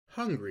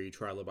Hungry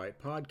Trilobite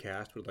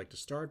Podcast would like to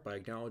start by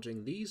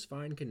acknowledging these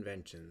fine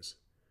conventions.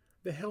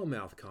 The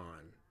Hellmouth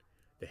Con.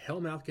 The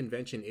Hellmouth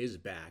Convention is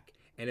back,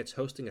 and it's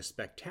hosting a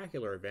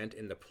spectacular event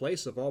in the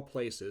place of all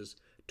places,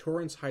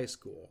 Torrance High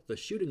School, the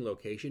shooting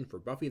location for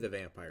Buffy the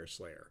Vampire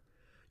Slayer.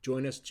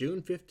 Join us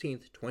June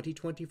 15th,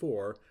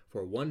 2024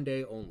 for one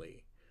day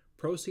only.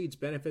 Proceeds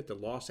benefit the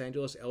Los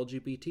Angeles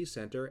LGBT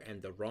Center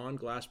and the Ron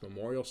Glass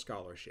Memorial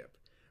Scholarship.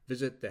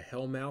 Visit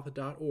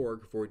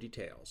thehellmouth.org for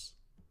details.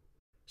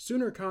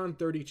 SoonerCon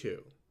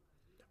 32.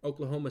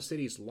 Oklahoma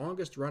City's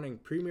longest-running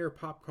premier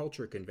pop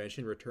culture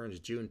convention returns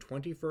June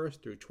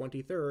 21st through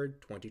 23rd,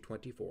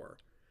 2024.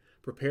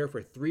 Prepare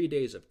for 3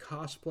 days of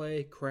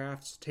cosplay,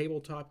 crafts,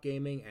 tabletop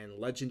gaming, and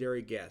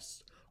legendary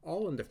guests,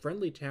 all in the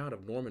friendly town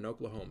of Norman,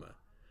 Oklahoma.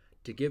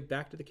 To give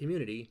back to the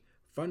community,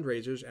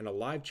 fundraisers and a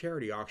live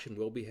charity auction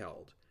will be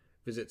held.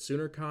 Visit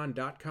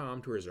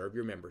SoonerCon.com to reserve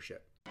your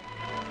membership.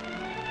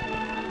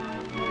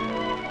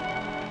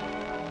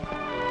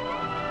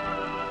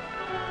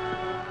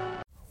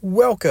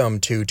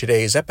 Welcome to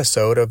today's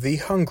episode of the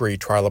Hungry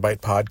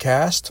Trilobite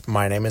Podcast.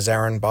 My name is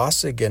Aaron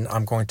Bossig, and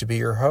I'm going to be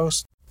your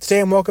host. Today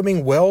I'm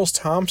welcoming Wells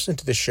Thompson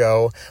to the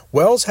show.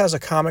 Wells has a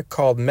comic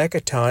called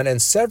Mechaton,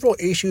 and several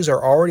issues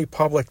are already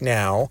public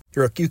now.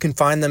 You can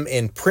find them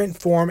in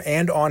print form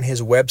and on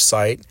his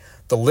website.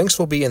 The links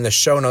will be in the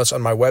show notes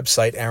on my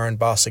website,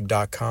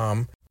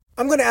 aaronbossig.com.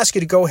 I'm going to ask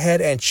you to go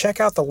ahead and check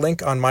out the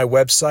link on my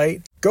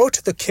website. Go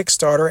to the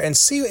Kickstarter and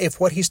see if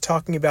what he's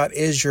talking about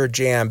is your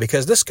jam,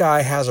 because this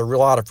guy has a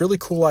lot of really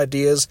cool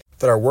ideas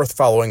that are worth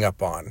following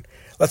up on.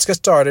 Let's get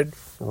started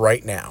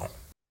right now.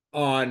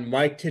 On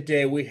mic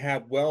today, we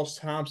have Wells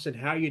Thompson.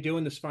 How are you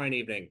doing this fine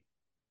evening?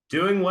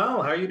 Doing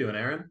well. How are you doing,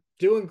 Aaron?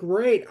 Doing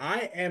great.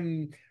 I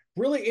am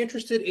really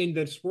interested in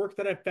this work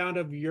that I found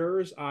of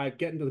yours. I'm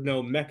getting to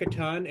know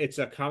Mechaton. It's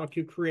a comic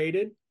you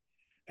created,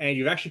 and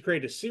you've actually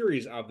created a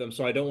series of them,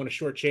 so I don't want to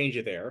shortchange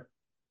you there.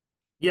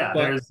 Yeah,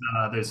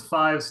 there's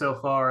 5 so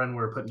far, and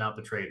we're putting out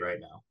the trade right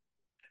now.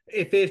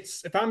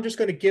 If I'm just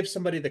going to give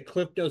somebody the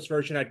Cliff Notes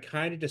version, I'd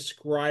kind of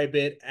describe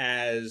it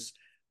as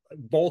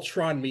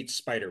Voltron meets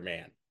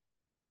Spider-Man.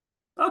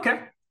 Okay.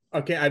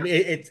 I mean,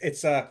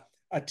 it's a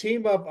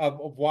team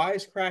of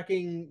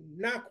wisecracking,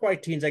 not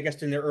quite teens, I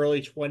guess, in their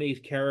early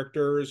 20s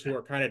characters who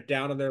are kind of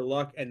down on their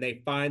luck, and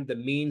they find the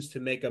means to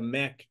make a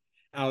mech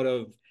out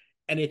of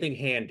anything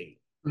handy.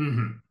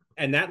 Mm-hmm.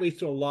 And that leads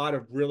to a lot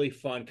of really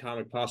fun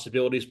comic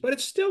possibilities, but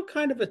it's still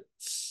kind of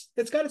it's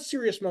got its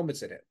serious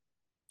moments in it.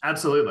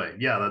 Absolutely.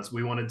 Yeah,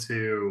 we wanted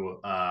to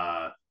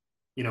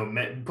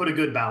put a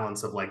good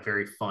balance of like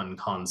very fun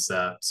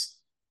concepts,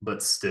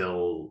 but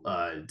still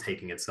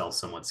taking itself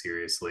somewhat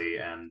seriously,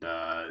 and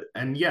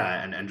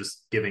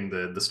just giving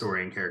the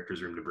story and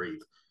characters room to breathe.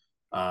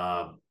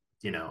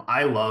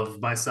 I love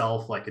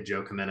myself like a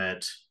joke a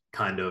minute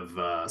kind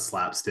of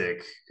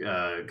slapstick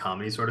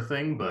comedy sort of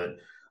thing, but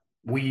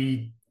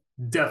we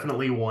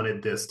definitely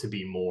wanted this to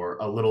be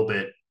a little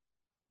bit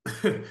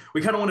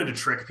we kind of wanted to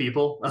trick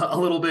people a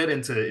little bit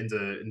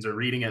into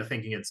reading it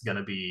thinking it's going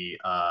to be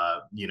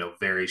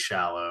very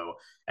shallow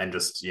and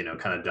just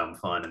kind of dumb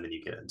fun, and then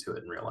you get into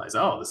it and realize,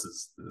 oh,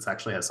 this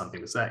actually has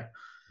something to say.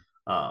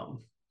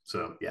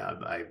 So yeah,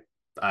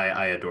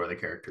 I adore the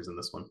characters in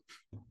this one.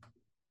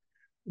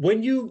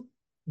 When you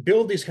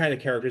build these kind of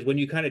characters, when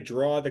you kind of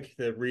draw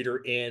the reader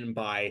in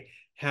by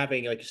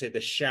having, like you say,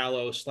 the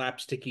shallow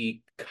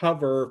slapsticky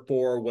cover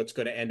for what's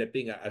going to end up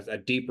being a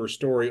deeper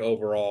story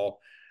overall,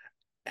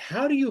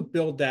 how do you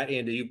build that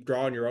in? Do you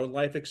draw on your own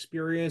life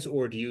experience,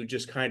 or do you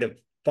just kind of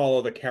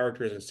follow the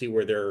characters and see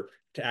where their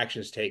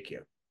actions take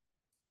you?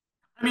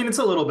 I mean, it's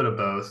a little bit of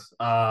both.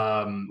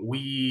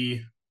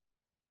 Dalton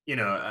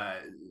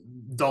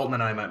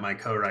and I, my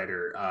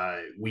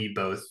co-writer, we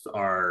both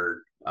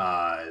are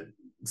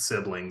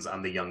siblings.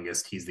 I'm the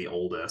youngest. He's the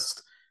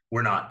oldest.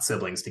 We're not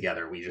siblings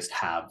together. We just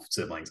have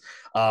siblings.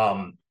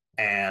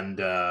 And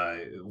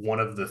one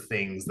of the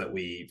things that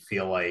we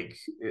feel like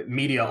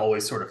media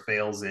always sort of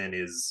fails in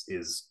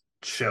is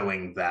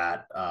showing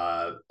that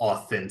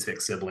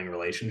authentic sibling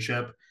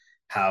relationship,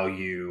 how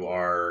you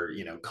are,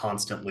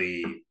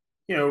 constantly,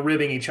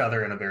 ribbing each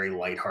other in a very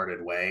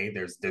lighthearted way.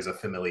 There's a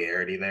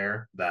familiarity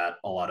there that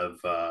a lot of,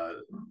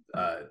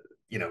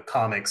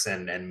 comics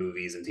and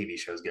movies and TV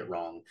shows get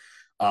wrong.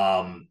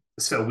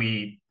 So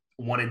we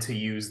wanted to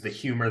use the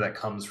humor that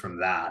comes from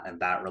that and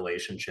that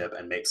relationship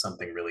and make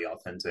something really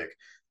authentic,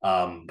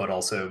 but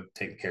also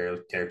take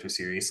the character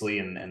seriously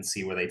and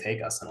see where they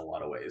take us in a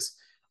lot of ways.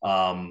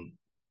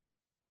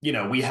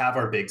 We have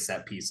our big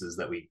set pieces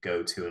that we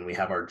go to and we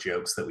have our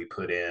jokes that we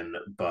put in,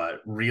 but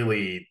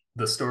really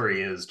the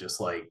story is just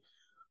like,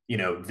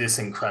 this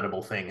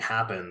incredible thing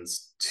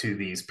happens to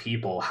these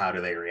people. How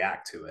do they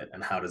react to it?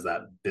 And how does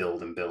that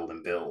build and build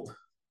and build?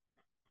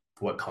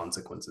 What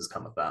consequences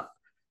come of that?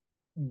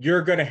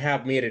 You're going to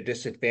have me at a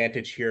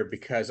disadvantage here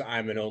because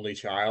I'm an only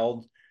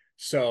child.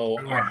 So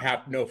I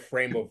have no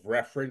frame of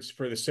reference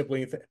for the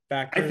sibling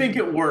factor. I think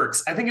it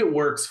works. I think it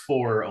works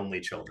for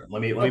only children.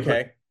 Let me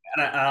okay.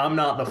 And I'm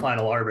not the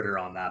final arbiter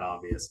on that,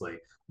 obviously,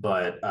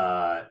 but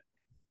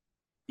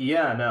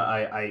Yeah, no,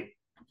 I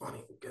let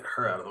me get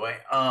her out of the way.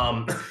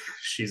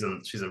 She's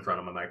in front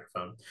of my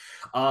microphone.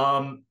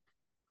 Um,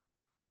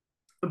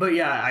 but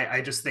yeah,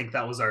 I just think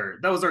that was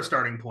our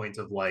starting point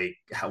of like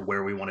how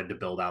where we wanted to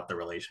build out the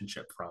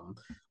relationship from.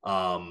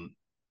 Um,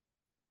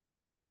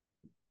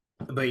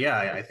 but yeah,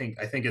 I think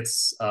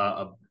it's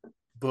a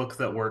book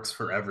that works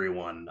for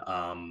everyone.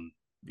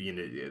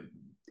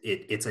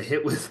 It's a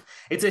hit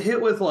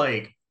with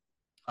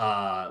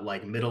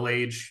like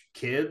middle-aged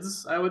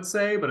kids, I would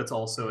say, but it's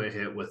also a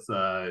hit with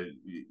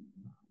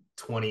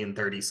 20 and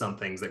 30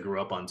 somethings that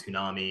grew up on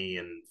Toonami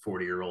and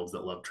 40-year-olds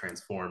that love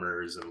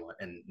Transformers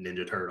and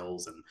Ninja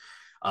Turtles. And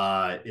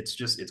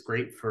it's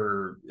great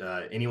for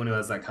anyone who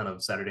has that kind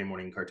of Saturday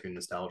morning cartoon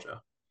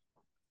nostalgia.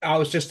 I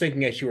was just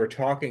thinking as you were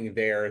talking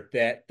there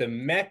that the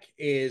mech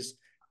is,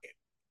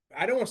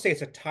 I don't want to say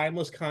it's a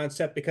timeless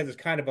concept because it's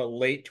kind of a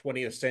late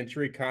 20th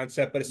century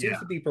concept, but it seems Yeah,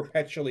 to be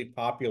perpetually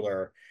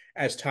popular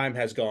as time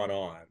has gone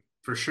on.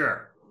 for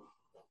sure.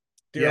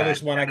 The Yeah, and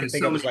earliest one I can there's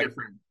think so of is many like,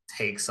 different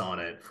takes on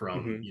it,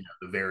 from mhm,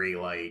 the very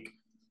like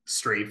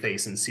straight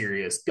face and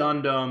serious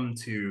Gundam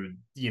to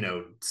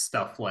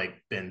stuff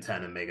like Ben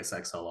 10 and Megas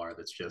XLR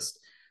that's just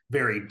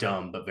very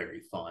dumb but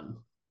very fun.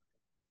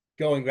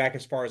 going back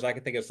as far as I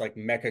can think, it's like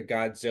Mecha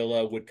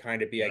Godzilla would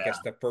kind of be, I guess,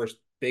 Yeah, the first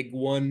big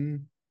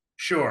one.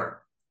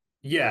 sure.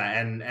 Yeah,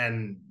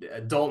 and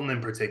Dalton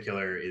in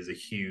particular is a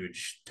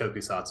huge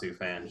Tokusatsu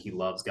fan. He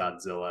loves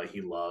Godzilla.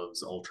 He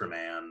loves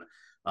Ultraman.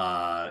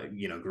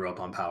 Grew up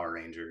on Power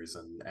Rangers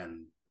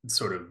and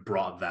sort of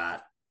brought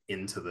that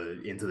into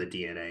the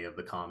DNA of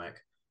the comic.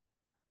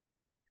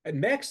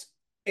 And mechs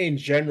in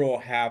general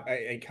have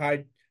a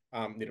kind,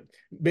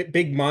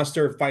 big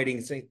monster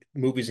fighting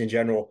movies in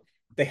general.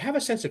 They have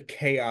a sense of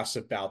chaos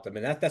about them,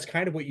 and that's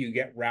kind of what you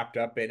get wrapped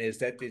up in. Is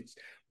that it's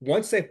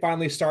once they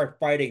finally start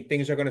fighting,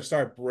 things are going to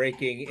start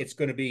breaking. It's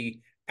going to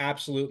be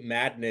absolute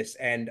madness,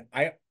 and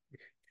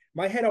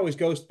my head always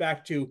goes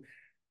back to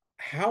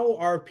how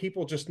are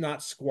people just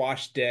not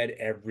squashed dead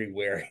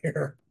everywhere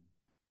here?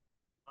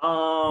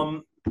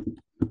 Um,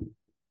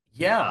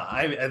 yeah,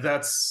 I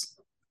that's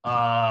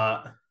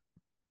uh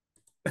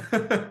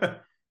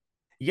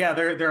yeah,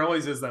 there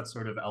always is that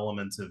sort of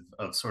element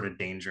of sort of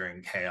danger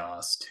and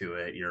chaos to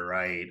it. You're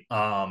right.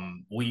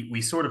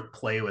 We sort of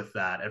play with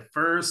that. At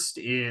first,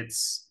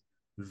 it's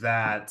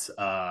that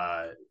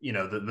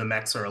the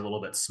mechs are a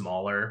little bit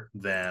smaller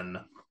than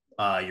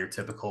your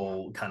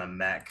typical kind of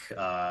mech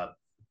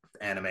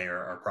anime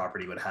or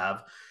property would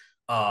have.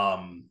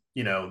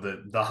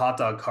 The hot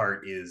dog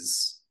cart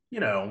is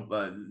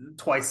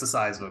twice the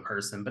size of a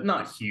person, but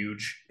not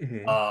huge.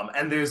 Mhm.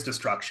 And there's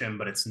destruction,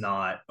 but it's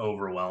not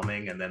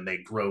overwhelming. And then they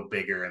grow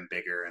bigger and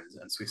bigger,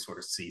 and so we sort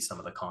of see some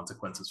of the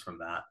consequences from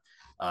that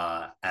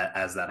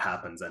as that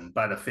happens. And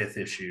by the fifth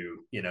issue,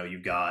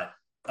 you've got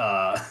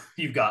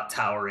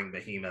towering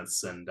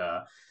behemoths and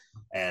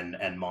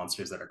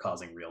monsters that are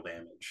causing real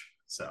damage.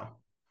 So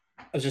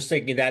I was just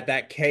thinking that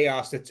that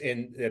chaos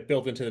that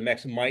built into the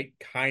mechs might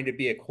kind of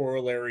be a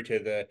corollary to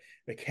the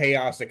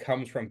chaos that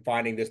comes from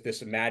finding this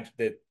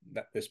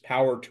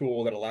power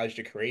tool that allows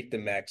you to create the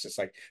mechs. It's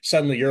like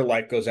suddenly your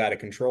life goes out of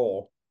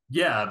control.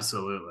 yeah,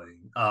 absolutely.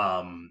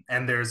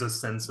 And there's a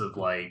sense of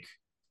like,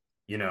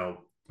 you know,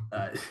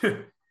 uh,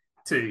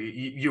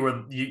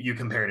 you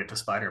compared it to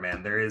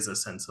Spider-Man. There is a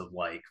sense of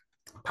like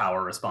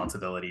power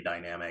responsibility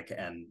dynamic,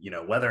 and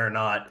whether or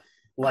not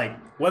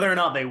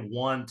they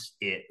want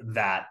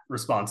that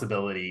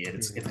responsibility,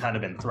 it's Mhm. kind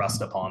of been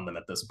thrust upon them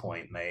at this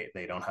point, and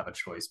they don't have a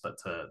choice but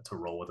to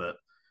roll with it.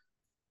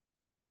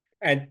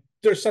 And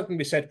there's something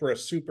to be said for a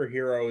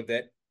superhero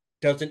that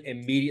doesn't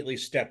immediately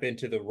step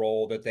into the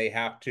role that they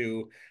have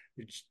to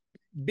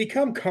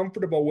become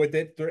comfortable with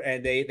it,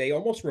 and they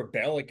almost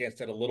rebel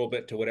against it a little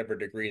bit to whatever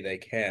degree they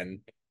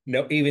can.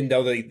 No, even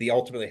though they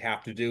ultimately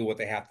have to do what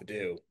they have to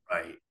do.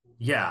 Right.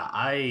 Yeah,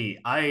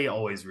 I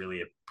always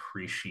really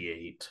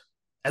appreciate,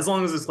 as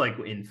long as it's like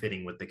in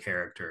fitting with the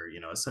character,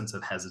 a sense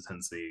of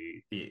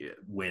hesitancy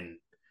when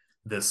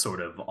this sort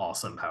of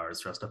awesome power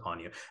is thrust upon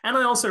you. And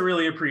I also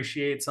really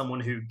appreciate someone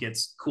who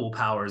gets cool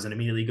powers and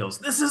immediately goes,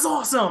 "This is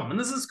awesome and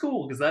this is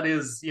cool," because that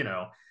is,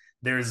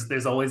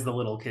 there's always the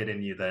little kid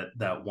in you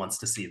that wants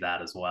to see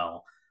that as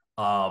well.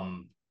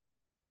 Um,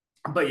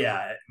 but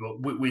yeah,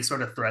 we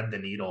sort of thread the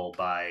needle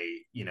by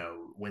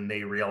when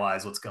they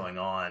realize what's going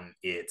on,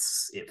 it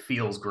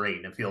feels great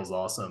and it feels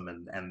awesome,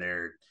 and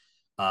they're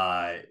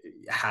uh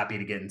happy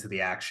to get into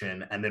the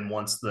action. And then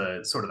once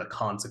the sort of the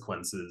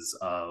consequences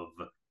of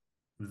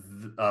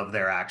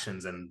their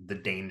actions and the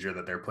danger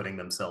that they're putting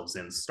themselves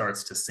in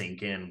starts to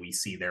sink in, we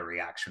see their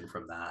reaction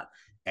from that.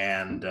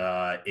 And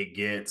it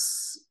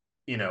gets,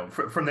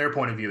 from their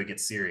point of view, it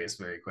gets serious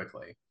very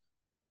quickly.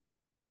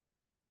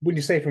 When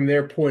you say from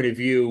their point of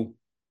view,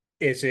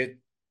 is it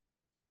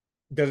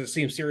does it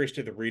seem serious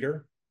to the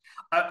reader?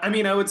 I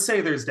mean, I would say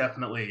there's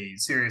definitely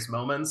serious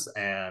moments,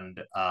 and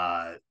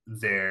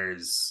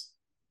there's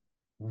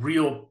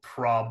real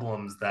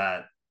problems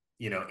that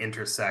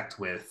intersect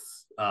with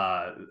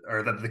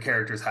or that the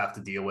characters have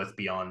to deal with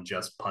beyond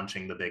just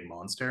punching the big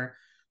monster.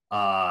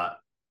 Uh,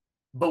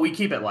 but we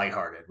keep it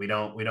lighthearted. We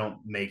don't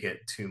make it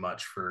too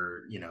much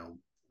for,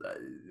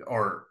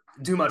 or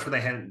too much for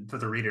for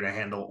the reader to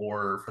handle,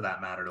 or for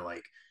that matter, to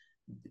like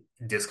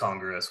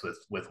discongruous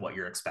with what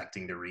you're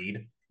expecting to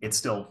read. It's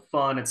still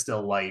fun, it's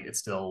still light, it's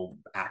still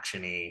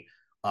actiony,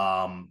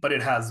 but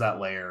it has that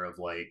layer of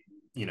like,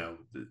 you know,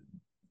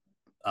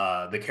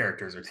 the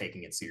characters are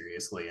taking it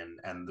seriously,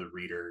 and the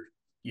reader,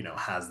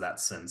 has that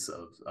sense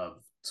of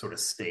sort of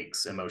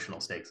stakes, emotional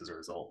stakes as a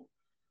result.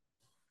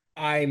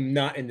 I'm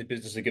not in the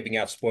business of giving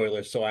out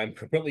spoilers, so I'm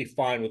completely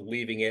fine with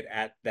leaving it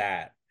at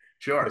that.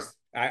 Sure. Because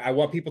I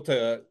want people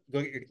to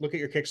look at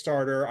your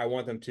Kickstarter. I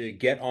want them to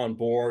get on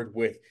board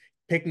with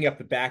picking up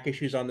the back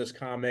issues on this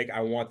comic.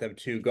 I want them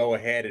to go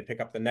ahead and pick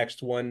up the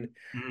next one.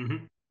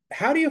 Mm-hmm.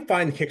 How do you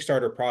find the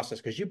Kickstarter process?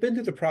 Because you've been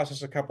through the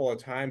process a couple of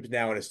times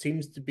now, and it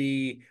seems to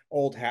be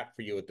old hat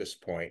for you at this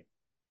point.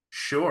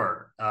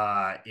 Sure.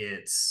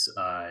 It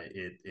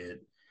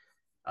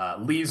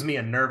leaves me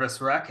a nervous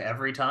wreck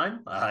every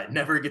time. It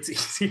never gets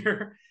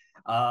easier.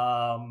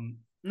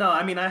 No,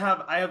 I mean, I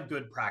have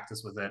good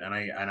practice with it, and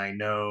I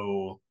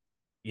know,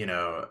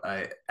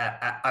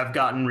 I've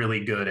gotten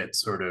really good at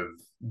sort of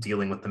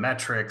dealing with the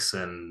metrics,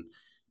 and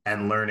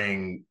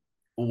learning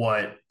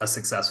what a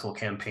successful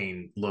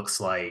campaign looks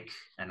like,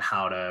 and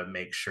how to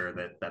make sure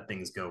that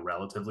things go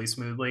relatively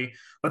smoothly.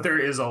 But there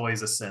is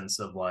always a sense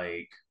of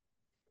like,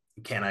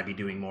 can I be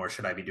doing more?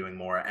 Should I be doing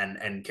more?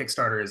 And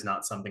Kickstarter is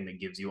not something that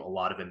gives you a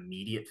lot of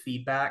immediate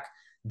feedback.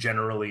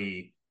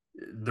 Generally,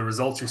 the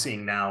results you're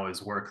seeing now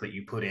is work that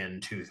you put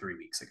in 2 3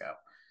 weeks ago.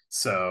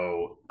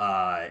 So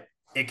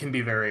it can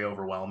be very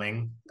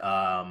overwhelming.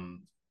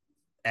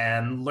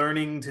 And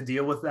learning to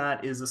deal with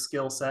that is a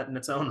skill set in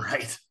its own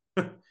right.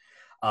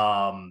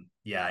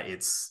 Yeah,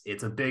 it's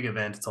a big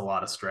event. It's a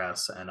lot of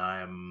stress, and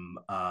I'm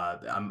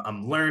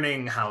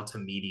learning how to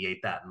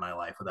mediate that in my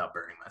life without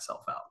burning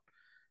myself out.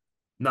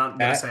 Not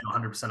gonna say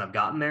That 100% I've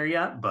gotten there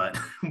yet, but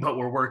but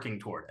we're working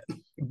toward it.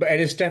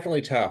 But it's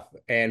definitely tough,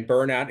 and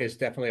burnout is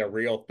definitely a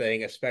real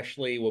thing,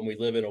 especially when we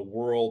live in a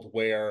world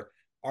where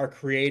our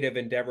creative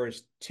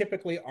endeavors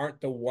typically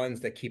aren't the ones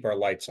that keep our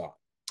lights on.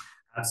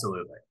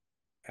 Absolutely.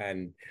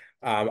 And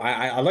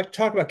I like to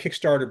talk about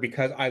Kickstarter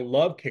because I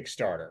love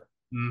Kickstarter,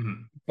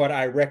 Mm-hmm. but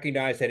I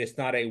recognize that it's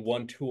not a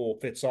one tool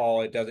fits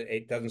all. It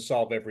doesn't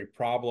solve every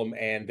problem,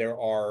 and there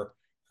are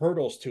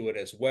hurdles to it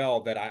as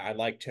well that I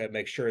like to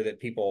make sure that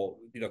people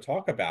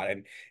talk about.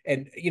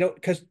 And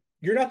because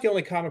you're not the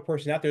only comic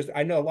person out there.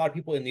 I know a lot of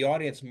people in the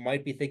audience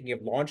might be thinking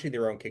of launching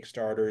their own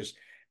Kickstarters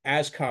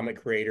as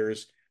comic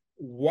creators.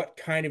 What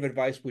kind of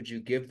advice would you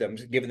give them,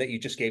 given that you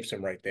just gave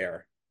some right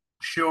there?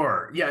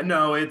 Sure. Yeah,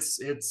 no, it's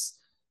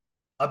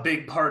a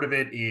big part of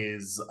it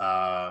is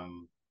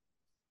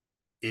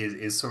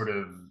sort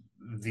of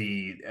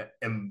the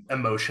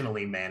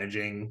emotionally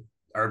managing,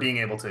 or being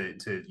able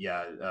to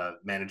yeah,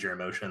 manage your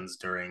emotions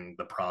during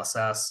the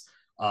process.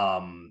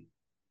 Um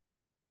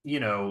you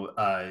know,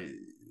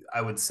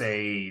 I would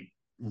say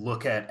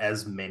look at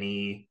as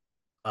many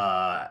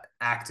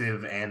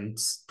active and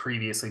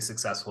previously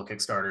successful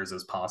Kickstarters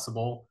as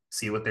possible.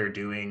 See what they're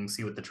doing,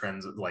 see what the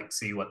trends like,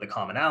 see what the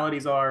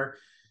commonalities are,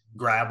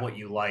 grab what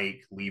you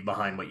like, leave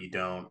behind what you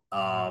don't.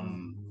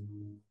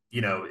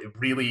 It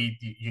really,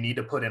 you need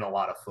to put in a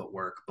lot of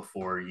footwork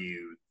before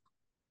you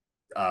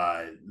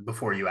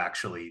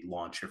actually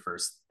launch your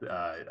first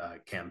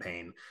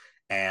campaign.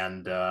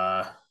 And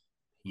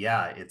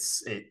yeah,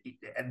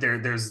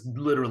 there's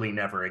literally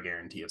never a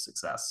guarantee of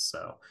success,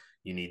 so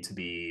you need to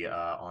be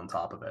on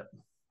top of it.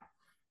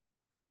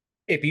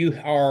 If you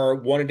are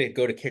wanting to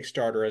go to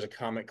Kickstarter as a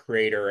comic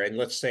creator, and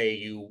let's say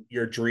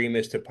your dream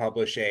is to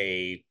publish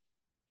a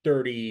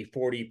 30,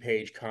 40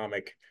 page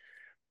comic,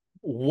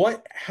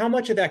 how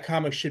much of that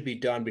comic should be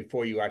done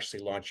before you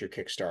actually launch your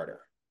Kickstarter?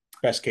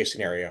 Best case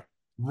scenario.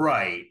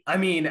 Right. I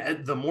mean,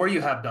 the more you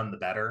have done, the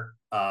better,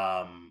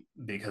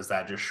 because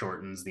that just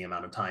shortens the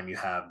amount of time you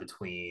have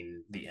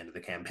between the end of the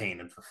campaign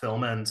and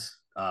fulfillment,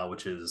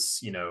 which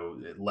is,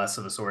 less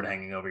of a sword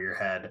hanging over your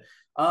head.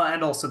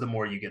 And also, the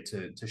more you get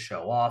to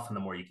show off, and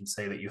the more you can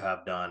say that you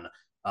have done.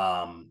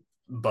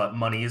 But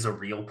money is a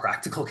real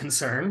practical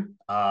concern,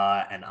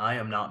 and I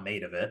am not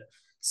made of it.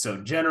 So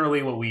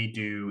generally, what we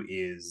do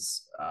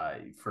is,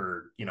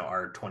 for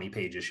our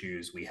 20-page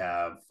issues, we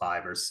have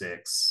 5 or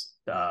 6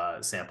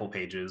 sample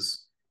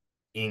pages,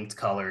 inked,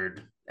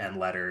 colored, and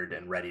lettered,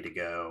 and ready to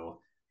go,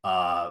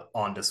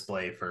 on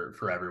display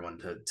for everyone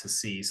to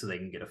see, so they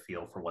can get a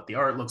feel for what the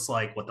art looks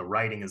like, what the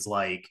writing is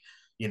like,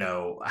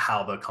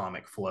 how the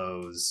comic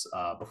flows,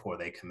 before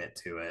they commit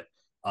to it.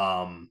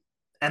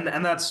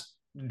 And that's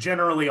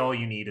generally all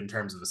you need in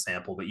terms of a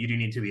sample, but you do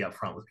need to be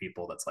upfront with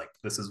people. That's like,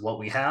 this is what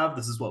we have,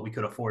 this is what we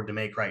could afford to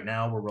make right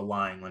now, we're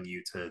relying on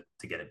you to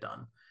get it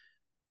done.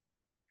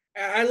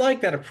 I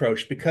like that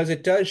approach because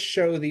it does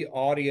show the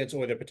audience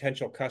or the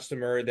potential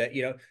customer that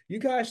you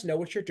guys know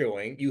what you're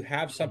doing. You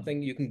have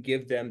something you can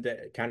give them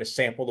to kind of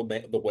sample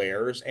the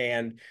wares,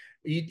 and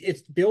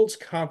it builds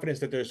confidence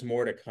that there's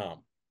more to come.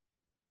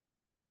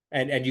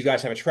 And you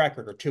guys have a track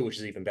record too, which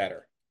is even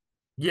better.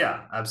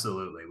 Yeah,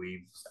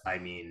 absolutely. I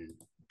mean,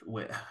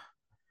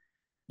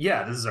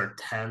 Yeah, this is our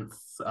 10th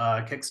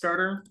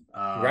Kickstarter.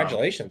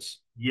 Congratulations.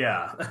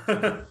 Yeah.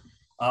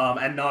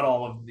 And not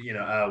all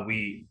of,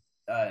 we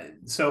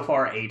so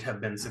far 8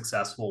 have been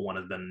successful, one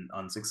has been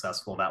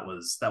unsuccessful. That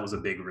was a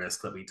big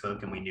risk that we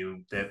took, and we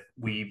knew that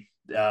we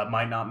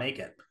might not make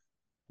it.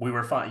 We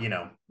were fine,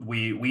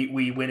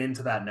 we went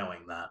into that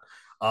knowing that.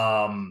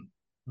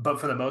 But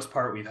for the most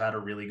part, we've had a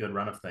really good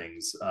run of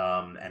things.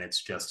 And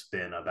it's just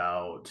been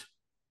about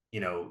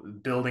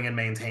building and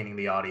maintaining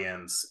the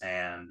audience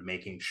and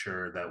making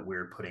sure that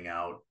we're putting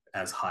out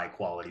as high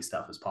quality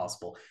stuff as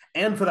possible.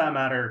 And for that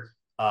matter,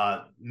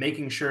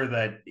 making sure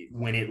that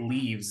when it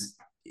leaves,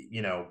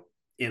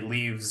 it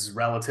leaves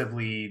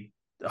relatively,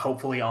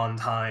 hopefully on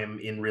time,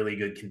 in really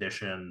good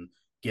condition,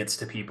 gets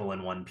to people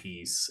in one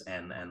piece,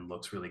 and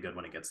looks really good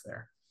when it gets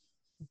there.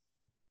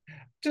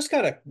 Just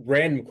got a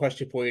random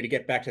question for you to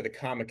get back to the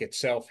comic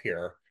itself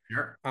here.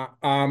 Sure.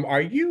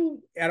 Are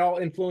you at all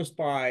influenced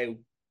by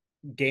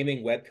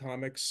gaming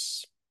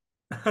webcomics?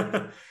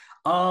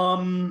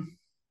 um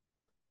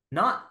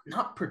not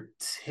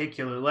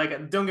particularly.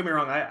 Like, don't get me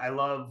wrong, I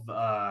love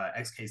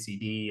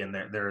XKCD, and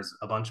there's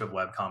a bunch of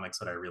web comics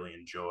that I really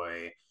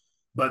enjoy.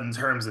 But in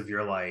terms of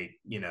your, like,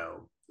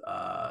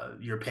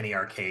 your Penny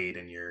Arcade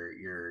and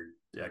your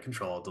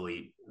Control Alt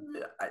Delete,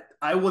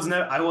 I was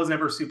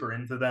never super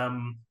into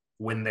them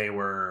when they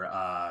were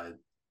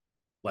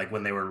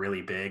when they were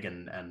really big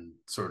and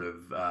sort of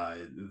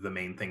the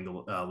main thing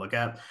to look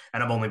at.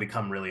 And I've only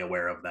become really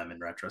aware of them in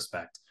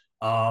retrospect.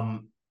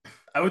 Um,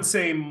 I would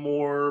say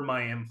more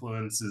my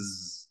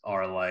influences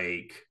are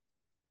like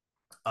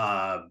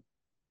uh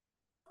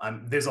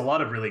there's a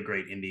lot of really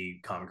great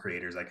indie comic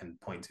creators I can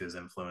point to as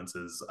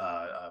influences.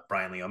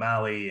 Brian Lee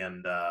O'Malley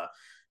and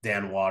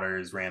Dan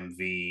Waters, Ram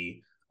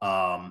V,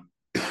 all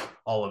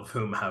of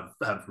whom have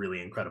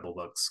really incredible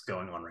books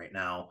going on right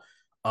now.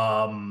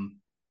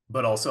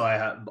 But also I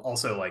have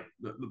also like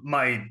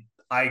my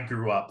I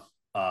grew up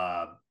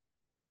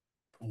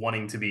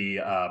wanting to be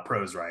a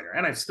prose writer,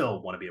 and I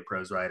still want to be a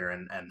prose writer,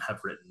 and have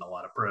written a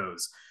lot of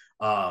prose.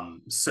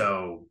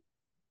 So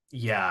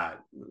yeah,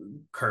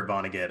 Kurt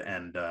Vonnegut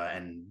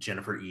and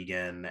Jennifer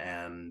Egan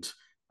and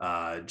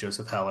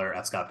Joseph Heller,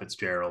 F. Scott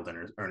Fitzgerald,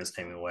 and Ernest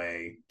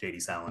Hemingway, J.D.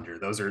 Salinger.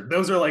 Those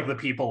are like the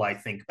people I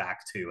think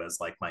back to as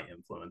like my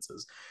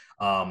influences.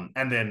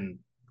 And then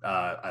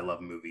I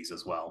love movies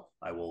as well.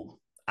 I will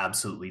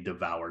absolutely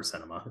devour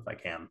cinema if I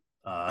can.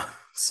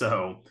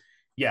 So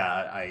yeah,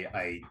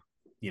 I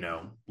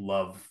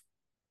love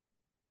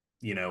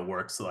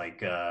works like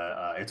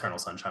Eternal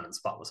Sunshine of the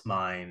Spotless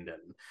Mind,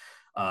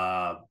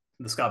 and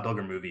the Scott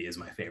Pilgrim movie is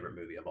my favorite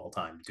movie of all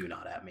time. Do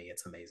not at me;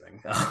 it's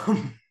amazing.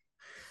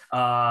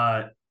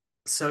 uh,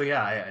 so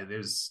yeah,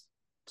 there's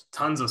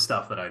tons of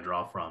stuff that I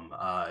draw from.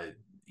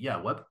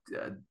 Yeah,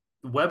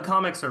 web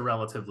comics are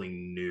relatively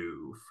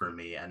new for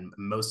me, and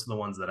most of the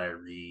ones that I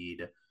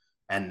read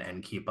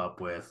and keep up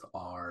with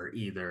are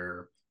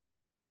either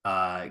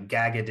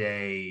gag a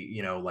day,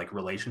 like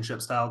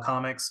relationship style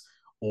comics,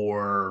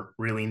 or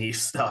really niche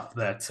stuff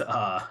that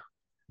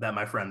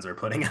my friends are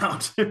putting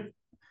out.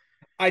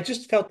 I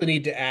just felt the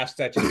need to ask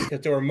that just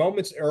because there were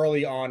moments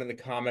early on in the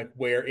comic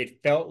where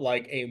it felt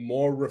like a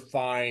more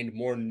refined,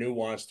 more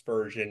nuanced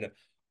version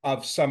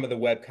of some of the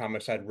web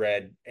comics I'd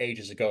read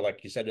ages ago,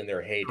 like you said, in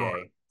their Sure.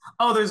 heyday.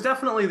 Oh, there's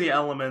definitely the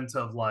element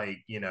of, like,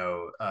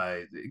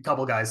 a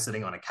couple guys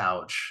sitting on a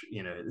couch,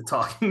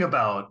 talking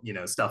about,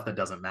 stuff that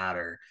doesn't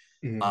matter.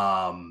 Mhm.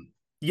 Um,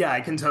 yeah, I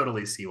can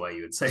totally see why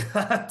you would say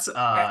that.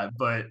 I,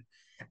 But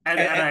and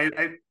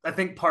I, I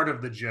think part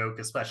of the joke,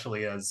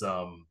 especially as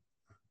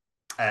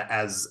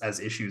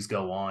issues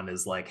go on,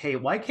 is like, hey,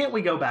 why can't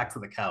we go back to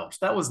the couch?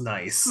 That was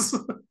nice.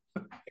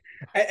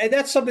 and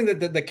that's something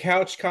that the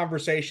couch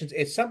conversations,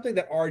 it's something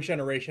that our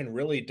generation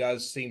really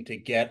does seem to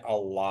get a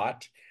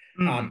lot.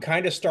 Mm,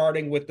 Kind of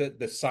starting with the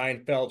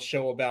Seinfeld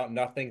show about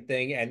nothing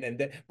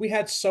thing, we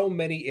had so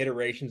many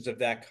iterations of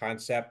that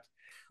concept.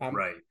 Um,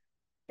 right.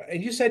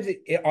 and you said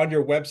on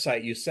your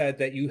website, you said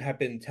that you have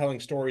been telling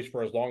stories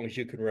for as long as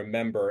you can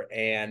remember,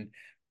 and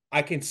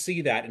I can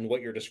see that in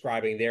what you're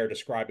describing there,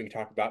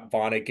 talk about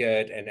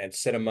Vonnegut and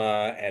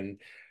cinema,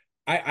 and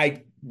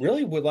I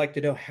really would like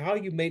to know how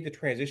you made the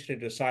transition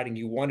to deciding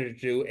you wanted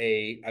to do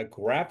a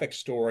graphic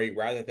story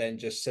rather than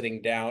just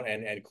sitting down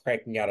and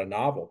cranking out a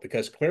novel,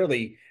 because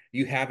clearly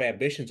you have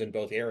ambitions in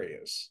both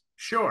areas.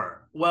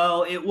 Sure.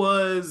 Well,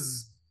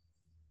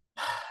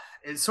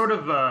 it's sort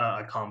of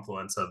a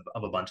confluence of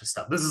a bunch of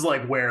stuff. This is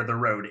like where the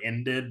road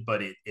ended,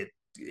 but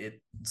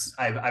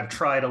I've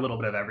tried a little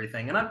bit of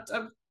everything, and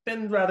I've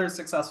been rather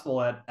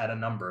successful at a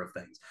number of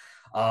things.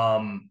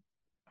 Um,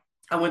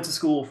 I went to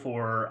school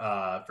for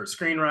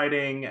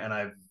screenwriting, and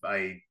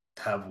I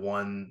have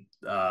won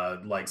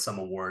like some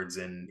awards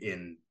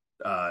in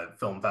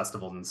film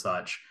festivals and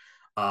such.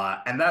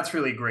 And that's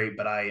really great,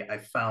 but I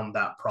found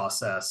that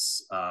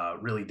process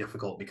really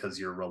difficult because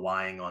you're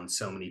relying on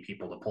so many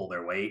people to pull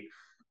their weight.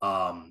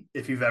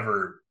 If you've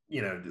ever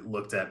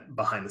looked at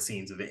behind the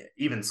scenes of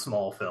even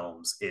small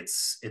films,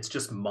 it's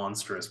just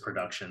monstrous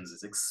productions.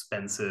 It's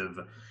expensive.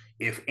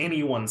 if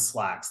anyone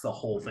slacks, the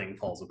whole thing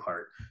falls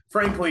apart.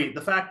 Frankly,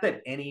 the fact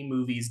that any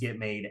movies get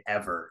made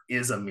ever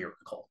is a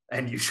miracle,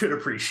 and you should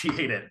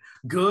appreciate it.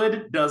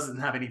 Good doesn't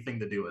have anything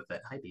to do with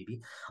it. Hi,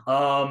 baby.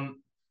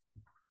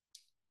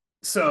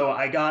 So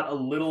I got a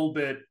little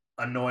bit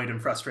annoyed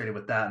and frustrated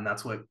with that, and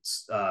that's what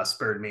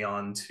spurred me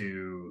on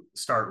to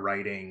start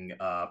writing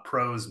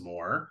prose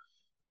more.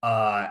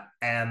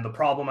 And the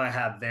problem I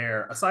had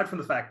there, aside from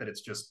the fact that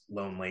it's just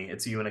lonely,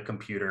 it's you and a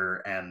computer,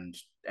 and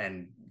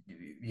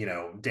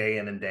day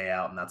in and day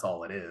out, and that's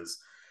all it is.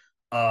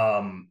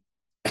 Um,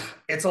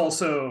 it's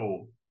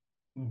also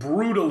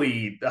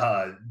brutally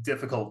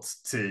difficult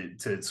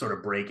to sort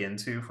of break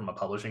into from a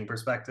publishing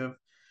perspective.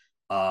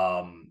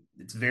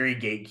 It's very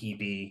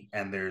gatekeepy,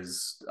 and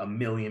there's a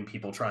million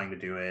people trying to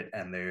do it,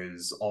 and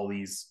there's all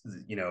these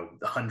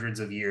hundreds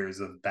of years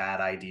of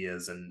bad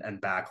ideas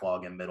and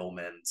backlog and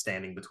middlemen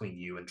standing between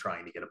you and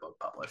trying to get a book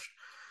published.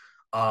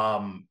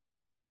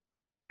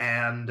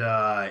 And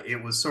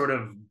it was sort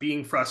of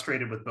being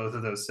frustrated with both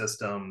of those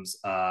systems.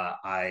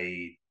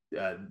 I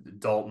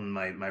Dalton,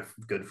 my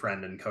good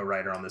friend and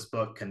co-writer on this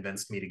book,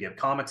 convinced me to give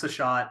comics a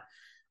shot.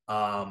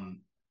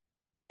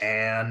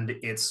 And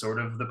it's sort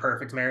of the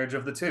perfect marriage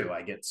of the two.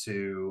 I get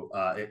to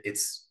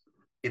it's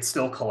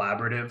still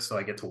collaborative, so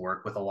I get to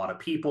work with a lot of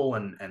people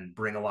and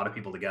bring a lot of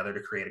people together to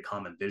create a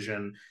common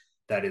vision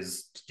that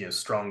is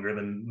stronger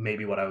than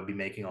maybe what I would be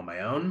making on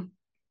my own.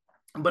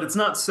 But it's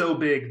not so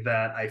big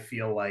that I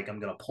feel like I'm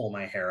going to pull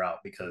my hair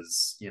out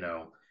because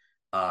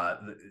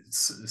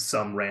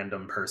some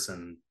random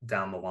person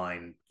down the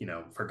line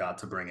forgot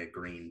to bring a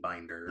green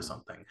binder or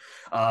something.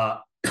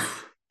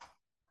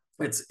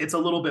 It's a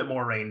little bit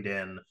more reined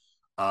in.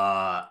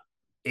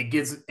 It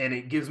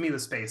gives me the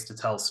space to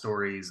tell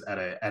stories at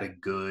a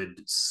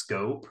good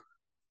scope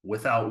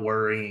without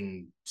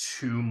worrying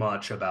too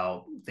much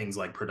about things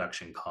like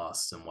production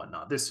costs and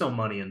whatnot. There's still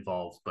money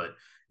involved, but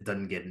it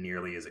doesn't get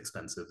nearly as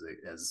expensive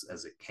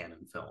as it can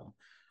in film.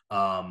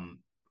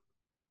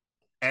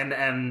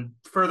 And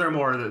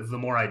furthermore, the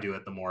more I do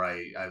it, the more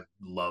I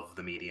love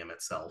the medium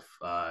itself.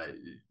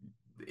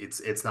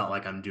 It's not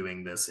like I'm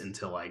doing this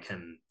until I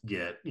can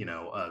get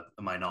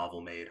my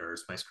novel made or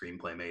my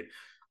screenplay made.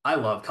 I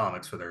love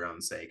comics for their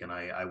own sake, and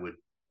I would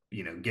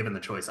given the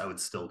choice, I would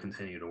still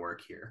continue to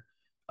work here,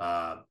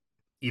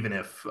 even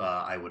if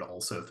I would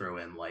also throw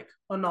in like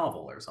a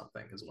novel or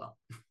something as well.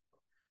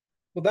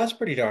 Well, that's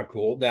pretty darn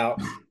cool. Now,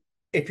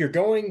 if you're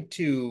going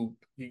to,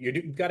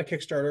 you've got a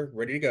Kickstarter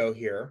ready to go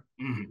here.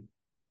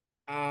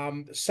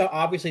 Mm-hmm. So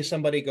obviously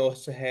somebody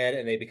goes ahead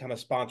and they become a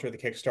sponsor of the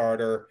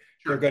Kickstarter,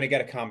 they're Sure. going to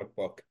get a comic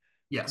book.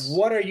 Yes.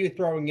 What are you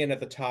throwing in at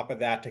the top of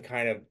that to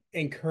kind of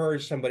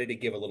encourage somebody to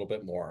give a little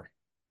bit more?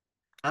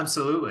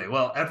 Absolutely.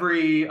 Well,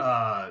 every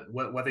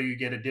whether you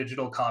get a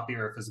digital copy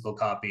or a physical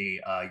copy,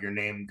 your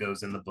name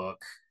goes in the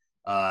book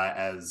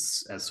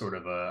as sort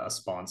of a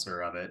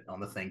sponsor of it on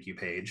the thank you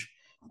page.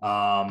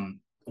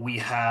 We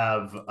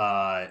have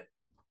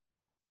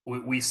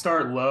we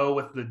start low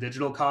with the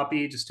digital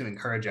copy just to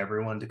encourage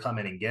everyone to come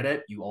in and get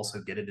it. You also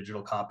get a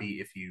digital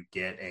copy if you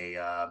get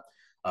a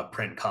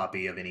print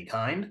copy of any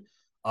kind.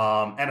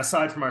 And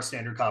aside from our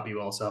standard copy, we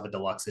also have a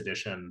deluxe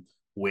edition,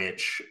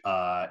 which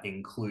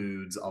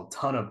includes a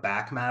ton of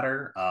back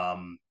matter,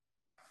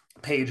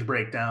 page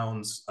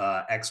breakdowns,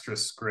 extra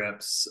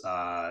scripts,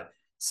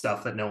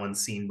 stuff that no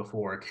one's seen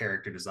before,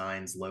 character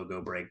designs, logo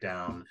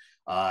breakdown.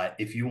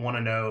 If you want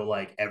to know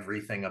like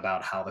everything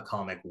about how the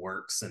comic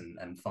works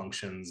and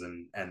functions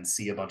and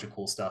see a bunch of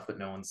cool stuff that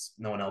no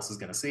one else is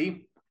going to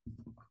see,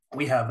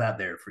 we have that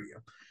there for you.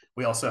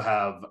 We also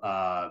have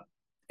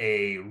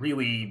a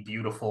really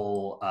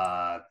beautiful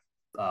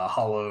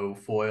hollow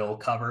foil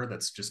cover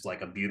that's just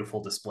like a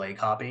beautiful display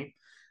copy,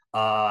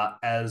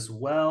 as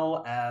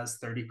well as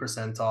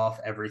 30% off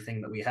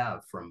everything that we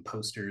have, from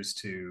posters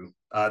to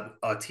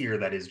a tier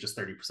that is just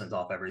 30%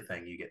 off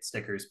everything. You get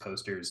stickers,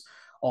 posters,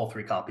 all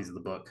 3 copies of the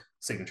book,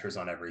 signatures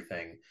on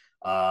everything,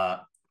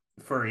 for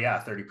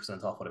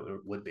 30% off what it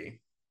would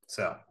be.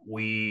 So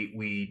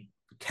we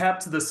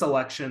kept the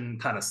selection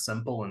kind of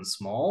simple and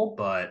small,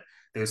 but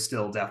there's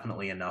still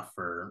definitely enough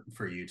for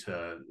you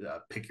to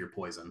pick your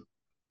poison.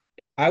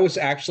 I was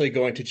actually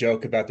going to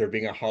joke about there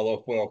being a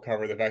hollow foil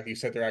cover. The fact that you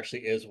said there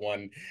actually is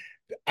one,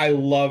 I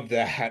love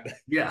that.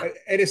 Yeah,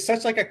 It is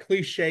such like a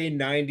cliche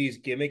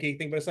 90s gimmicky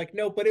thing, but it's like,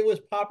 no, but it was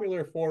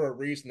popular for a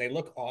reason. They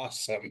look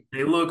awesome.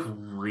 they look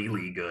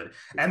really good.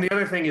 And the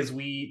other thing is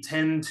we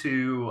tend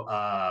to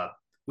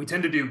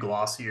do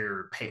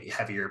glossier,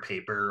 heavier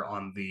paper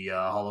on the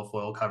hollow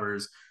foil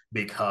covers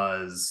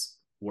because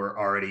we're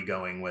already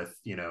going with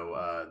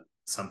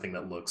something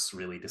that looks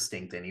really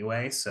distinct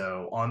anyway.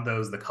 So on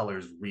those, the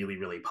colors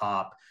really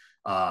pop.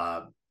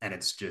 And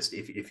it's just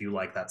if you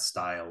like that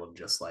style of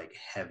just like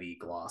heavy,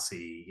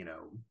 glossy,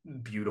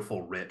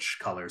 beautiful, rich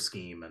color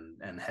scheme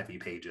and heavy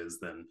pages,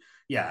 then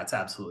yeah, it's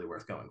absolutely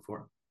worth going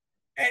for.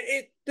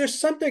 And there's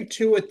something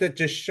to it that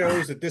just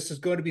shows that this is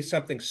going to be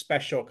something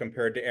special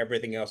compared to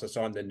everything else that's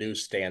on the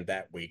newsstand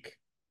that week.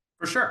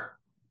 For sure.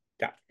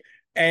 Yeah.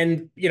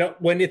 And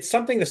when it's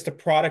something that's the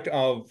product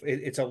of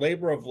it's a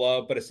labor of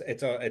love, but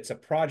it's a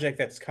project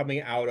that's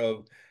coming out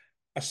of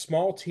a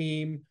small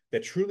team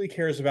that truly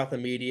cares about the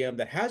medium,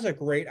 that has a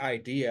great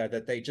idea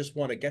that they just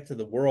want to get to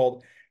the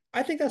world.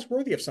 I think that's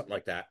worthy of something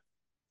like that.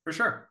 For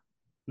sure.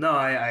 No,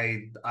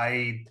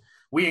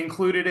 we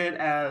included it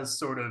as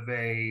sort of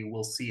a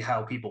we'll see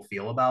how people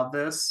feel about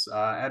this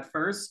at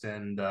first,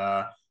 and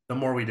the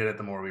more we did it,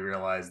 the more we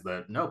realized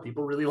that no,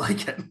 people really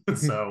like it.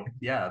 So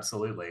yeah,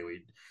 absolutely.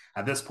 We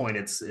at this point,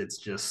 it's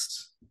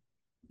just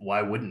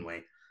why wouldn't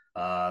we?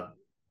 Uh,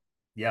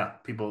 yeah,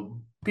 people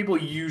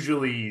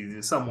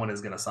usually someone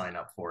is going to sign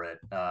up for it,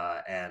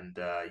 and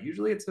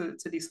usually it's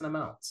a decent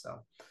amount. So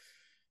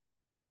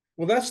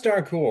Well, that's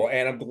darn cool,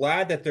 and I'm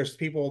glad that there's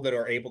people that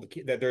are able to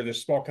keep that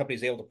there's small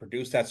companies able to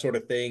produce that sort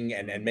of thing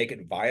and make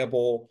it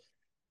viable.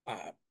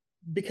 Uh,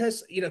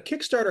 because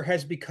Kickstarter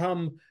has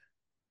become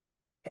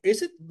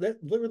is it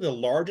literally the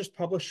largest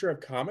publisher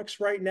of comics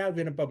right now,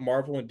 even above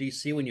Marvel and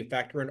DC when you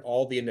factor in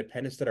all the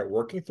independents that are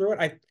working through it?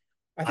 I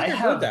I think I've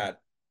heard have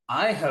that.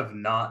 I have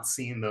not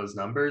seen those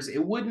numbers.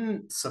 It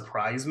wouldn't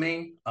surprise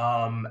me.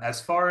 As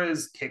far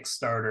as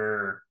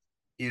Kickstarter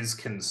is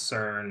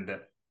concerned,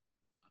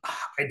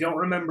 I don't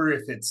remember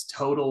if it's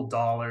total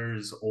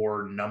dollars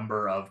or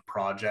number of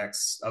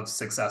projects of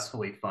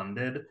successfully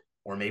funded,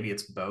 or maybe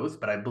it's both.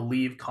 But I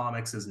believe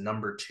comics is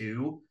number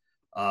two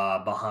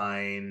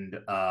behind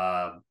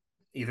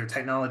either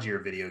technology or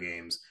video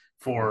games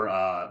for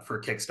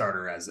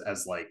Kickstarter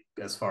as like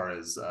as far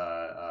as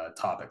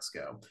topics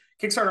go.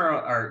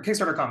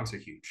 Kickstarter comics are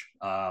huge,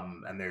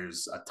 and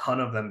there's a ton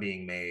of them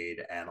being made,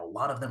 and a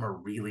lot of them are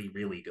really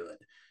really good.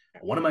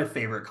 One of my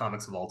favorite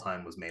comics of all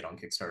time was made on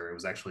Kickstarter. It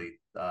was actually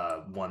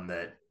one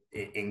that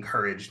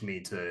encouraged me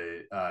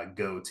to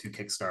go to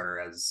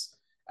Kickstarter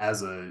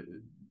as a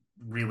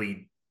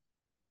really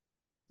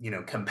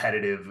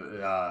competitive,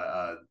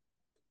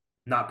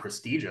 not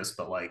prestigious,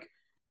 but like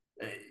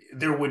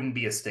there wouldn't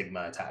be a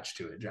stigma attached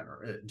to it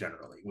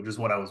generally, which is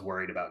what I was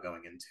worried about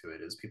going into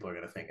it. Is people are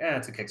going to think,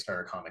 it's a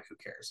Kickstarter comic, who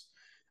cares?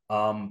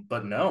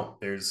 But no,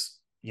 there's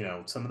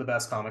some of the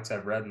best comics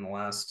I've read in the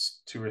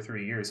last 2 or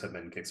 3 years have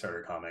been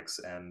Kickstarter comics,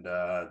 and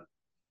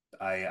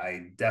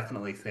I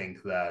definitely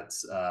think that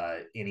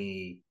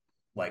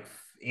like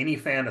any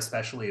fan,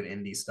 especially of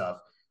indie stuff,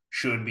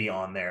 should be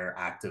on there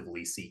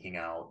actively seeking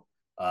out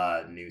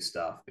new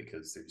stuff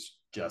because there's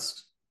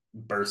just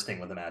bursting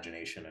with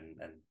imagination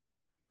and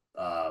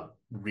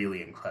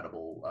really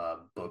incredible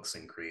books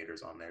and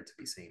creators on there to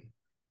be seen.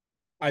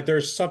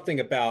 There's something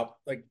about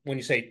like when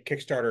you say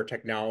Kickstarter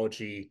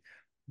technology,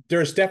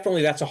 there's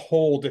definitely that's a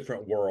whole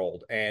different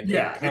world, and it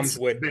Yeah, comes it's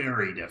with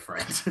very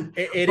different.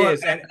 it but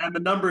is, and and the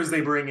numbers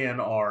they bring in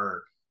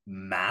are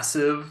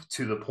massive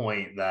to the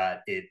point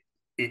that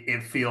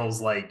it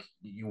feels like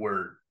you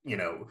were,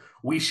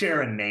 we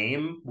share a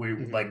name.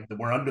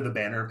 We're under the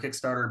banner of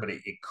Kickstarter, but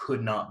it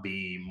could not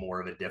be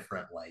more of a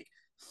different like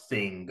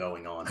thing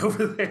going on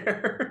over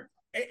there.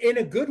 in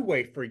a good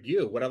way for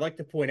you. What I'd like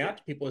to point Yeah. out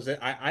to people is that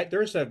I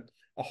there's a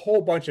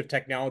whole bunch of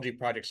technology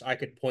projects I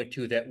could point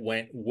to that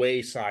went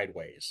way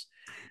sideways.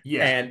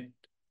 Yeah. And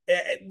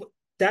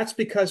that's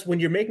because when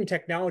you're making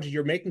technology,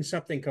 you're making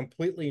something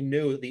completely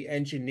new. The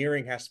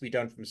engineering has to be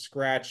done from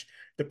scratch.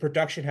 The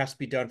production has to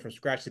be done from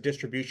scratch. The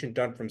distribution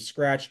done from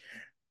scratch.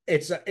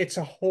 It's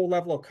a whole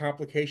level of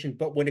complication.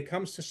 But when it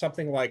comes to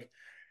something like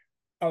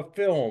a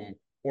film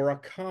or a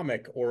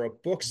comic or a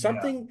book, Yeah.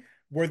 something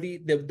where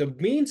the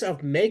means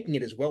of making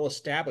it is well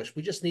established,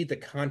 we just need the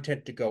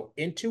content to go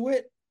into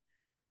it.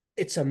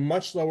 It's a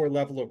much lower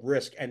level of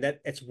risk, and that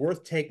it's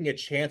worth taking a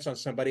chance on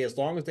somebody as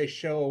long as they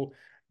show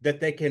that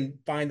they can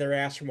find their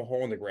ass from a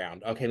hole in the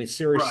ground. Okay, I mean Right.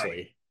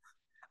 seriously.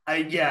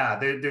 Yeah,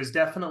 there's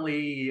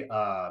definitely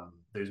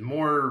there's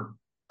more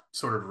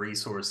sort of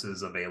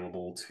resources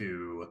available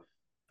to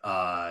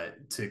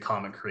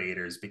comic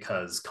creators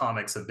because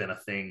comics have been a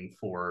thing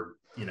for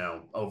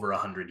over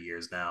 100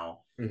 years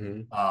now.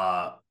 Mm-hmm.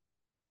 Uh,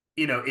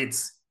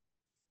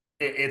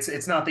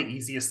 it's not the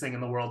easiest thing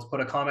in the world to put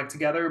a comic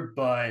together,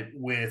 but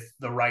with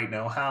the right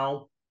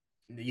know-how,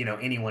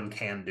 anyone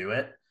can do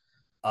it.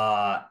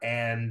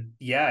 And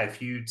yeah,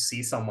 if you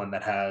see someone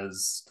that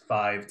has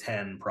 5,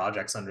 10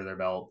 projects under their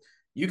belt,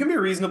 you can be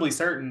reasonably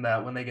certain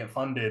that when they get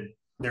funded,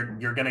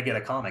 you're going to get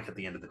a comic at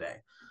the end of the day.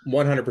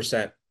 100%.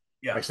 Like I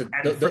Yeah, said,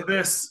 and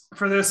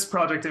for this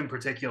project in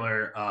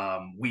particular,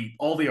 we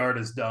all the art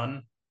is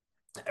done,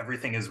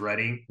 everything is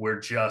ready. We're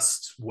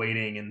just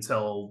waiting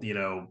until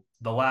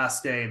the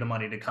last day, the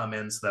money to come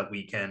in, so that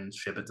we can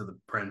ship it to the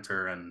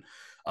printer and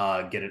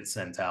get it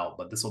sent out.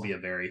 But this will be a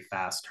very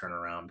fast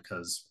turnaround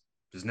because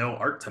there's no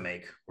art to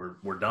make.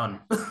 We're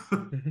done.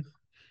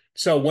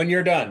 so when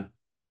you're done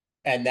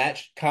and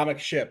that comic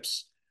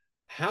ships,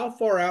 how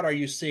far out are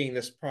you seeing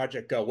this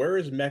project go? Where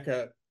is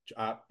uh,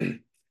 Mechaton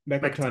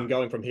Mechaton.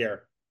 going from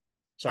here?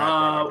 Sorry,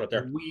 I got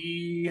there.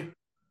 We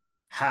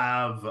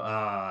have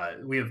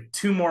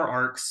two more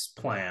arcs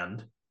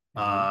planned,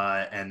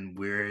 Mm-hmm. and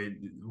we're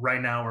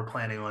right now we're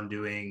planning on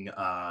doing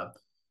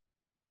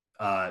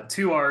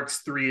two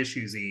arcs, 3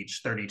 issues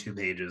each, 32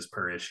 pages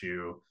per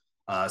issue.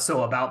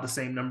 So about the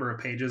same number of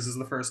pages as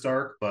the first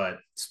arc, but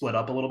split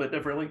up a little bit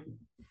differently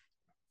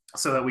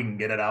so that we can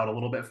get it out a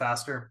little bit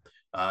faster.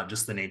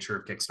 Just the nature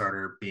of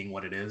Kickstarter being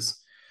what it is.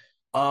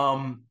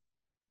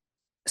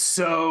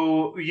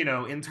 So,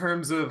 in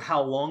terms of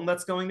how long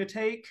that's going to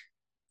take,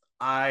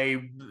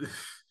 I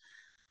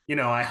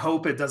I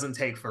hope it doesn't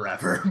take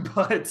forever,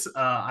 but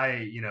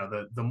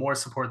the more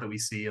support that we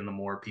see and the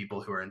more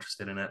people who are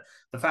interested in it,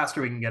 the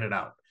faster we can get it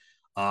out.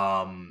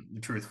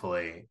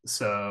 Truthfully.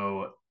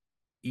 So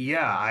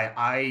yeah,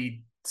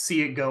 I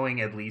see it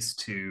going at least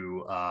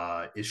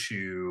to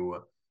issue,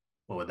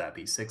 what would that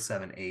be? 6,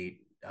 7, 8,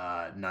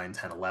 9,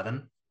 10,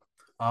 11.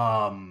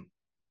 And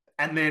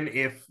then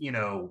if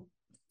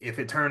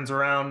it turns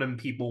around and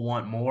people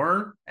want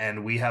more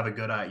and we have a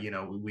good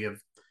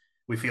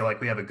we feel like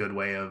we have a good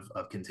way of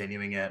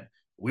continuing it,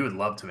 we would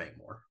love to make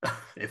more.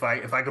 If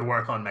I could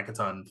work on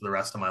Mechaton for the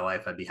rest of my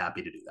life, I'd be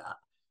happy to do that.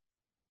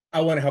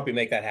 I want to help you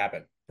make that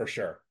happen for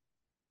sure.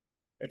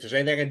 If there's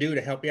anything I can do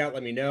to help you out,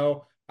 let me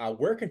know.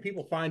 Where can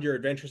people find your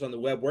adventures on the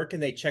web? Where can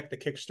they check the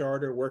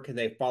Kickstarter? Where can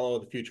they follow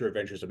the future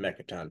adventures of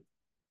Mechaton?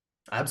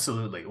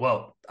 Absolutely.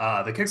 Well,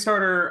 the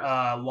Kickstarter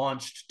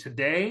launched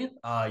today.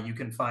 You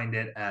can find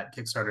it at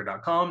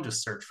kickstarter.com.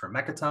 Just search for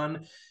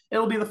Mechaton.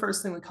 It'll be the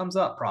first thing that comes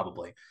up,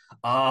 probably.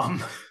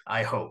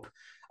 I hope.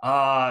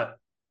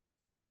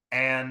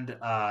 And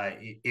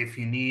if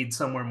you need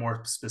somewhere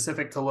more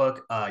specific to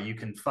look, you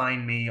can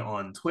find me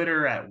on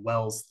Twitter at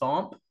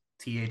WellsThomp,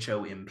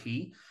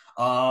 THOMP.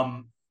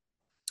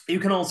 You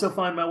can also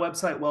find my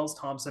website,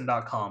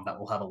 wellsthompson.com. That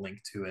will have a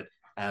link to it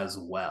as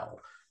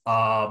well.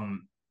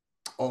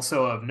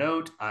 Also of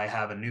note, I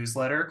have a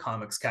newsletter,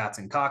 Comics, Cats,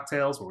 and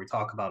Cocktails, where we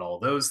talk about all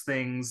those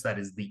things. That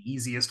is the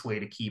easiest way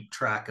to keep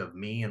track of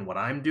me and what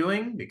I'm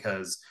doing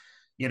because,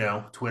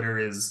 Twitter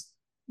is,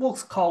 we'll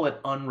call it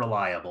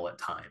unreliable at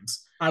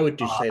times. I would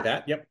just say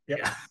that. Yep.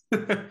 Yeah.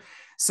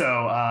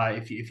 So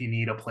if you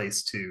need a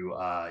place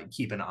to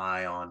keep an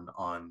eye on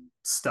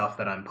stuff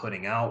that I'm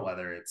putting out,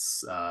 whether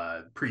it's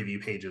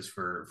preview pages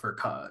for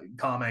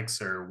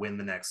comics or when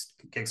the next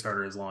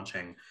Kickstarter is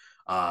launching,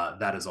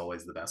 that is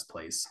always the best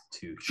place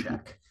to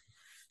check.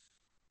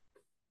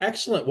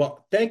 Excellent.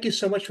 Well, thank you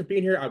so much for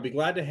being here. I'll be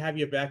glad to have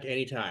you back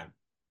anytime.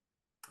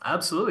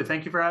 Absolutely.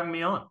 Thank you for having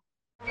me on.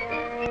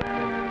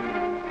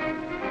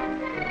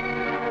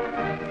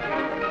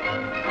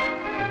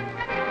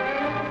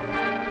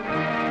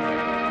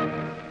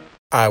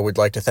 I would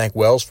like to thank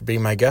Wells for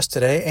being my guest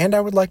today, and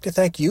I would like to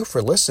thank you for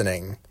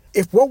listening.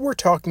 If what we're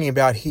talking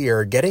about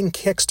here, getting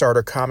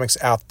Kickstarter comics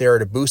out there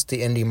to boost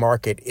the indie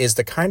market, is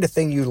the kind of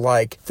thing you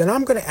like, then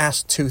I'm going to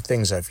ask two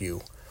things of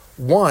you.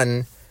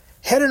 One,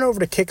 head on over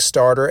to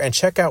Kickstarter and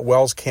check out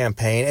Wells'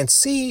 campaign and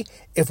see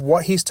if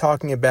what he's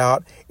talking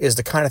about is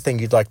the kind of thing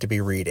you'd like to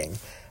be reading.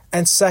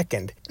 And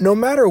second, no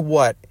matter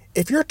what,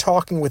 if you're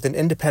talking with an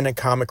independent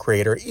comic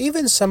creator,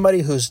 even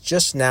somebody who's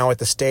just now at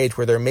the stage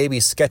where they're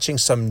maybe sketching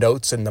some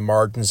notes in the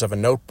margins of a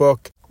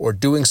notebook or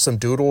doing some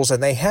doodles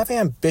and they have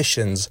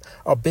ambitions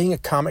of being a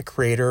comic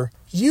creator,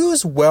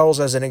 use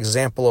Wells as an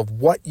example of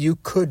what you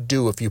could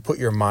do if you put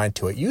your mind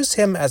to it. Use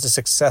him as a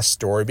success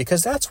story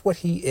because that's what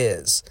he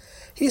is.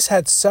 He's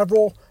had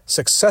several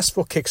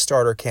successful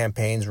Kickstarter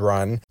campaigns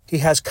run. He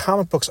has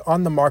comic books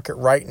on the market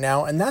right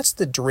now, and that's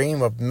the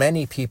dream of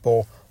many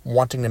people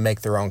wanting to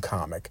make their own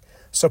comic.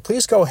 So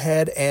please go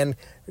ahead and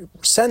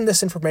send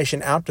this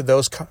information out to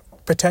those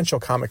potential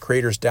comic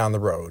creators down the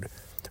road.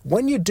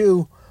 When you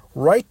do,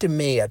 write to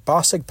me at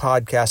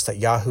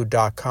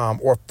bossigpodcast@yahoo.com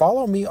or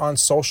follow me on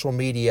social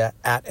media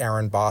at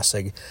Aaron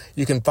Bossig.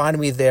 You can find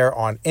me there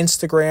on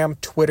Instagram,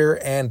 Twitter,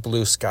 and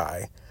Blue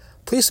Sky.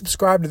 Please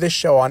subscribe to this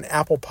show on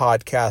Apple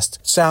Podcasts,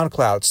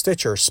 SoundCloud,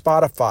 Stitcher,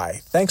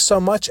 Spotify. Thanks so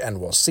much, and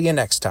we'll see you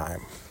next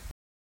time.